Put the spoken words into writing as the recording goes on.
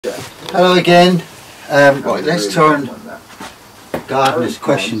Hello again. Right, let's turn gardener's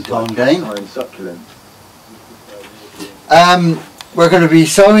question time down. We're going to be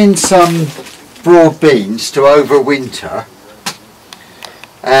sowing some broad beans to overwinter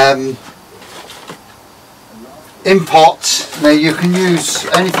in pots. Now you can use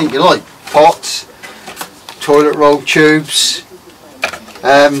anything you like, pots, toilet roll tubes.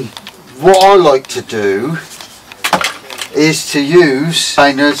 What I like to do is to use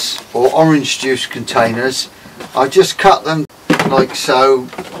containers or orange juice containers. I just cut them like so.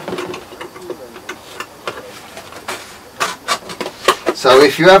 So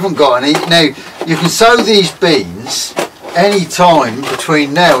if you haven't got any, now you can sow these beans any time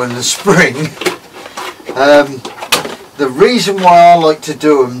between now and the spring. The reason why I like to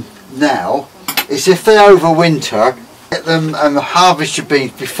do them now is if they overwinter, get them and harvest your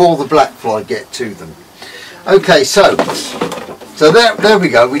beans before the black fly get to them. Okay, so there we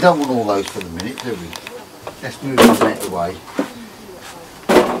go. We don't want all those for the minute, do we? Let's move them out of the way.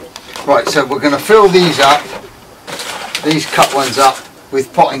 Right, so we're going to fill these up, these cut ones up,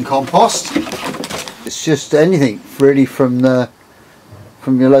 with potting compost. It's just anything really from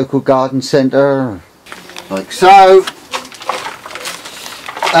your local garden centre, like so.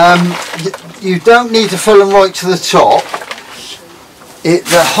 You don't need to fill them right to the top.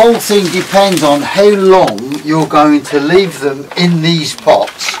 The whole thing depends on how long you're going to leave them in these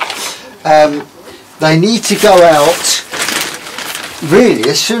pots. They need to go out really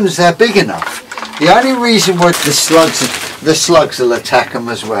as soon as they're big enough. The only reason why the slugs will attack them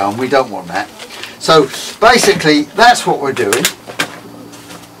as well, and we don't want that. So basically that's what we're doing.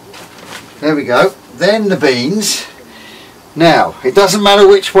 There we go. Then the beans. Now it doesn't matter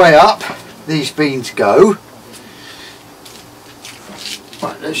which way up these beans go.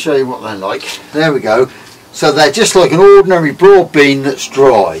 Right, let's show you what they're like. There we go. So they're just like an ordinary broad bean that's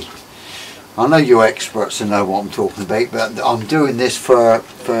dry. I know you experts know what I'm talking about, but I'm doing this for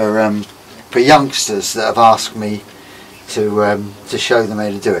youngsters that have asked me to show them how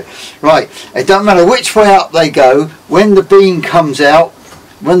to do it. Right, it doesn't matter which way up they go. When the bean comes out,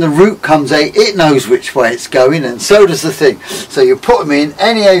 when the root comes out, it knows which way it's going, and so does the thing. So you put them in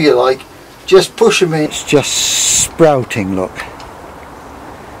anyhow you like. Just push them in. It's just sprouting. Look.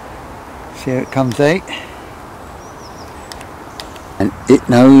 See how it comes out, and it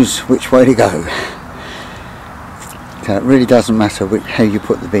knows which way to go. So it really doesn't matter how you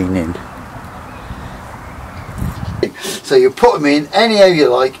put the bean in. So you put them in anyhow you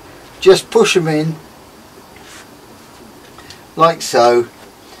like, just push them in like so.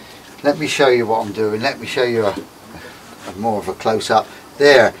 Let me show you what I'm doing. Let me show you a more of a close-up.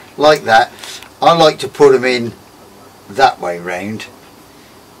 There, like that. I like to put them in that way round,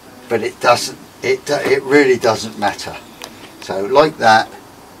 but it really doesn't matter. So like that,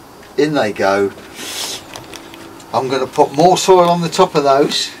 in they go. I'm going to put more soil on the top of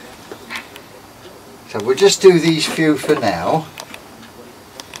those. So we'll just do these few for now,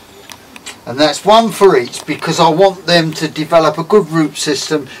 and that's one for each because I want them to develop a good root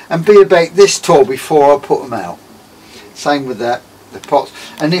system and be about this tall before I put them out. Same with that, the pots.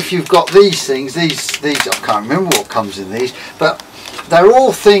 And if you've got these things, these I can't remember what comes in these, but they're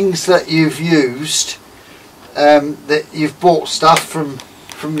all things that you've used, that you've bought stuff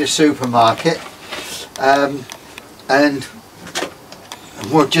from your supermarket, and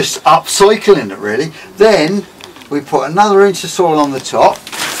we're just upcycling it really. Then we put another inch of soil on the top.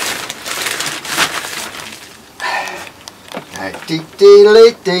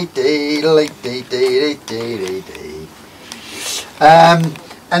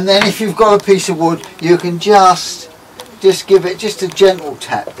 And then if you've got a piece of wood, you can just give it just a gentle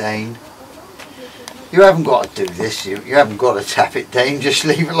tap down. You haven't got to do this, you haven't got to tap it down, just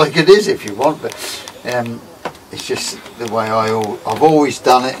leave it like it is if you want, but it's just the way I've always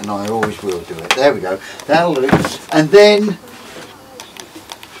done it, and I always will do it. There we go, that'll do. And then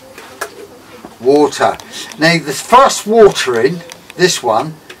water. Now the first watering, this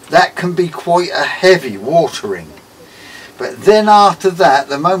one, that can be quite a heavy watering, but then after that,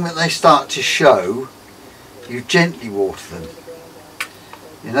 the moment they start to show, you gently water them.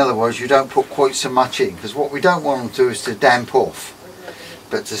 In other words, you don't put quite so much in, because what we don't want them to do is to damp off.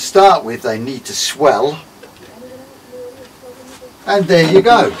 But to start with, they need to swell. And there you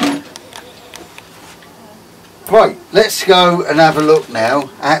go. Right, let's go and have a look now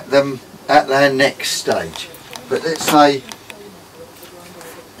at them at their next stage. But let's say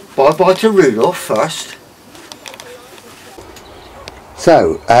bye-bye to Rudolph first.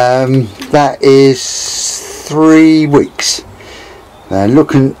 So, that is 3 weeks. They're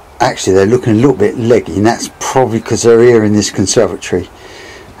looking a little bit leggy, and that's probably because they're here in this conservatory.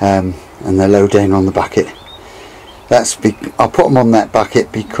 and they're low down on the bucket. I put them on that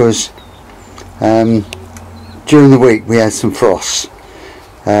bucket because during the week we had some frosts,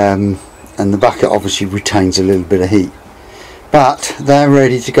 and the bucket obviously retains a little bit of heat, but they're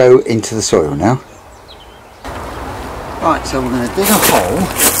ready to go into the soil now. Right, so we're going to dig a hole,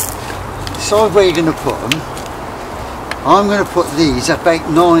 decide where you're going to put them. I'm going to put these about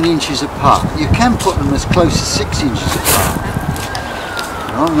 9 inches apart. You can put them as close as 6 inches apart.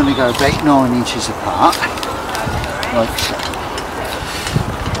 So I'm going to go about 9 inches apart, like so.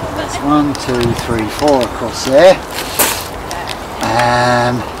 That's 1, 2, 3, 4 across there.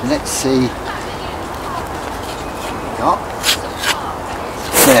 Let's see what we got.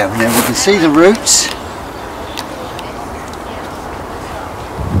 There, now we can see the roots.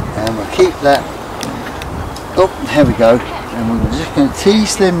 And we'll keep that. Oh, there we go. And we're just going to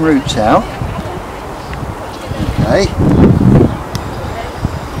tease them roots out. Okay.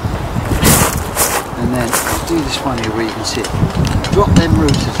 And then I'll do this one here where you can see it. Drop them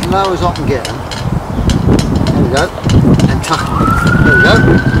roots as low as I can get them. There we go. And tuck them in. There we go.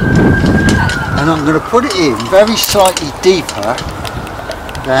 And I'm going to put it in very slightly deeper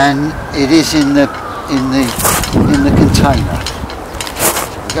than it is in the container.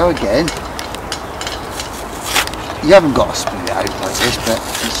 So we go again. You haven't got to split it out like this, but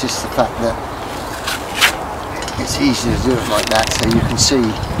it's just the fact that it's easier to do it like that, so you can see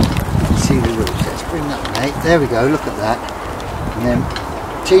the roots. Let's bring that one out. There we go. Look at that. And then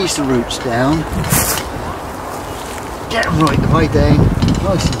tease the roots down. Get them right the way down,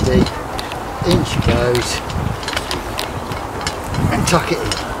 nice and deep. In she goes, and tuck it in.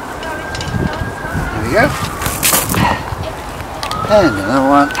 There we go. And another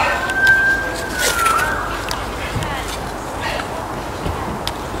one.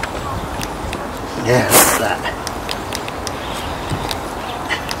 Yeah, look at that.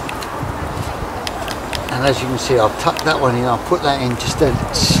 And as you can see, I've tucked that one in. I'll put that in just a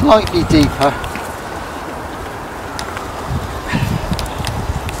slightly deeper.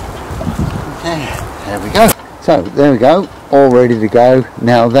 There we go. So there we go, all ready to go.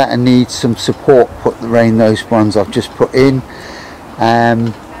 Now that needs some support put around those ones I've just put in,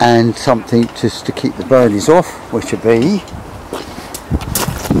 and something just to keep the birdies off, which would be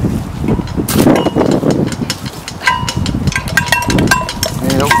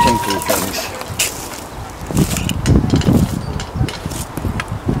little tinkly things.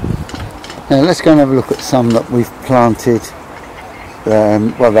 Now let's go and have a look at some that we've planted.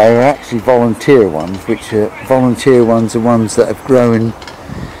 Well, they are actually volunteer ones, which are volunteer ones are ones that have grown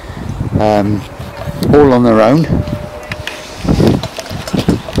all on their own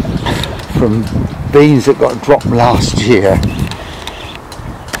from beans that got dropped last year.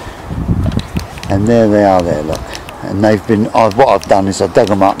 And there they are there, look. And they've been, what I've done is I dug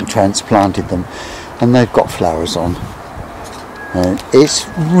them up and transplanted them, and they've got flowers on. It's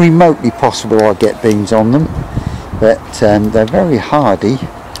remotely possible I get beans on them, but they're very hardy,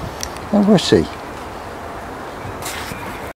 and we'll see.